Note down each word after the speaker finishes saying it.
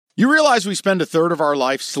You realize we spend a third of our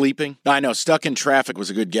life sleeping? I know, stuck in traffic was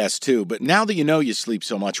a good guess too, but now that you know you sleep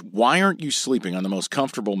so much, why aren't you sleeping on the most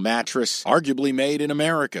comfortable mattress arguably made in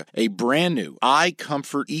America? A brand new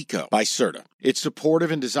iComfort Eco by Serta. It's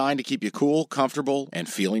supportive and designed to keep you cool, comfortable, and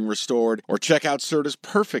feeling restored. Or check out Serta's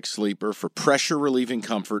Perfect Sleeper for pressure-relieving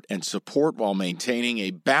comfort and support while maintaining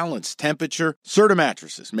a balanced temperature. Serta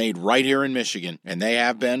mattresses, made right here in Michigan, and they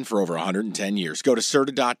have been for over 110 years. Go to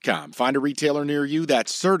Serta.com. Find a retailer near you.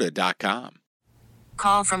 That's Serta.com.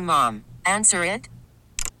 Call from mom. Answer it.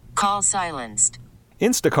 Call silenced.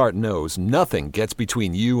 Instacart knows nothing gets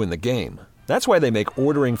between you and the game. That's why they make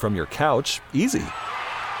ordering from your couch easy.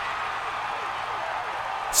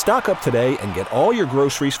 Stock up today and get all your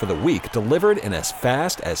groceries for the week delivered in as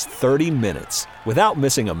fast as 30 minutes without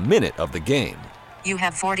missing a minute of the game. You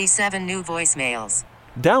have 47 new voicemails.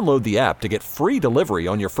 Download the app to get free delivery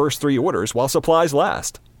on your first 3 orders while supplies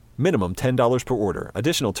last. Minimum $10 per order.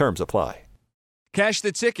 Additional terms apply. Cash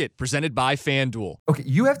the Ticket, presented by FanDuel. Okay,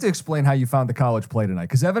 you have to explain how you found the college play tonight,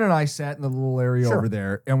 because Evan and I sat in the little area over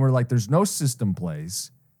there, and we're like, there's no system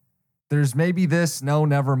plays. There's maybe this, no,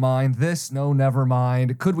 never mind. This, no, never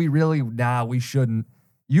mind. Could we really? Nah, we shouldn't.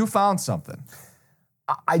 You found something.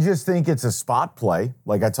 I just think it's a spot play.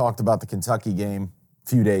 Like I talked about the Kentucky game a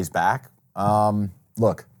few days back.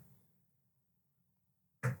 Look,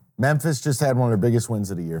 Memphis just had one of their biggest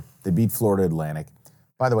wins of the year. They beat Florida Atlantic.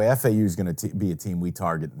 By the way, FAU is going to be a team we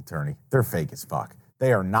target in the tourney. They're fake as fuck.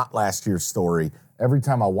 They are not last year's story. Every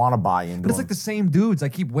time I want to buy into But it's like the same dudes. I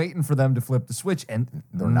keep waiting for them to flip the switch, and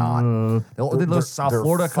they're not. They lost South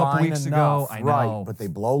Florida a couple weeks ago. I know. Right, but they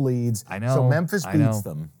blow leads. I know. So Memphis beats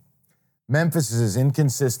them. Memphis is as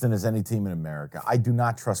inconsistent as any team in America. I do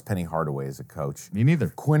not trust Penny Hardaway as a coach. Me neither.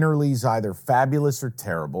 Quinterly's either fabulous or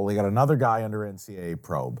terrible. They got another guy under NCAA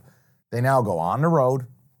probe. They now go on the road,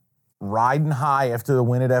 riding high after the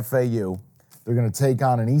win at FAU. They're going to take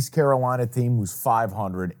on an East Carolina team who's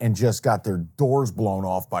 500 and just got their doors blown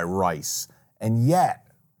off by Rice. And yet,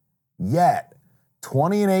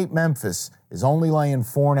 20-8 Memphis is only laying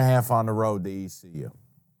 4.5 on the road to ECU.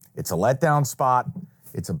 It's a letdown spot.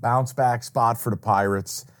 It's a bounce-back spot for the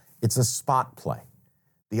Pirates. It's a spot play.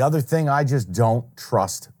 The other thing, I just don't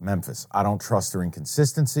trust Memphis. I don't trust their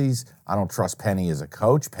inconsistencies. I don't trust Penny as a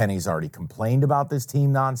coach. Penny's already complained about this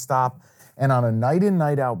team nonstop. And on a night-in,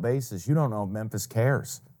 night-out basis, you don't know if Memphis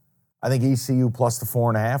cares. I think ECU plus the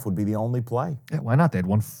 4.5 would be the only play. Yeah, why not? They had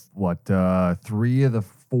won, 3 of the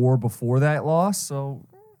 4 before that loss, so...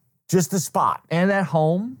 Just a spot. And at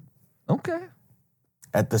home? Okay.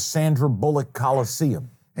 At the Sandra Bullock Coliseum.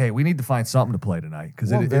 Hey, we need to find something to play tonight,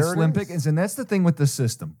 because it's slim pickings, and that's the thing with the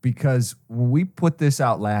system, because when we put this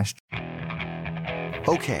out last year...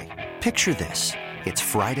 Okay, picture this. It's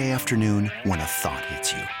Friday afternoon when a thought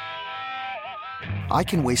hits you. I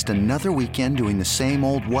can waste another weekend doing the same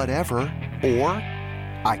old whatever, or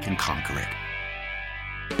I can conquer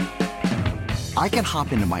it. I can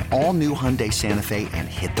hop into my all-new Hyundai Santa Fe and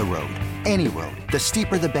hit the road. Any road. The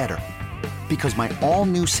steeper, the better. Because my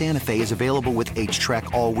all-new Santa Fe is available with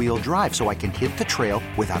H-Track all-wheel drive, so I can hit the trail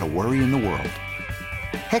without a worry in the world.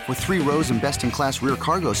 Heck, with 3 rows and best-in-class rear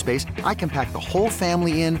cargo space, I can pack the whole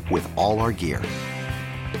family in with all our gear.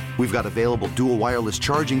 We've got available dual wireless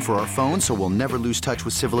charging for our phones, so we'll never lose touch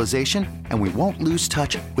with civilization, and we won't lose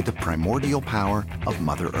touch with the primordial power of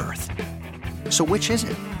Mother Earth. So which is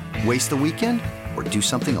it? Waste the weekend or do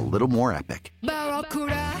something a little more epic?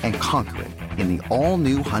 And conquer it in the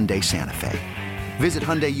all-new Hyundai Santa Fe. Visit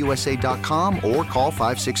HyundaiUSA.com or call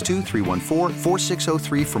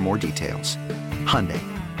 562-314-4603 for more details. Hyundai,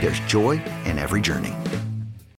 there's joy in every journey.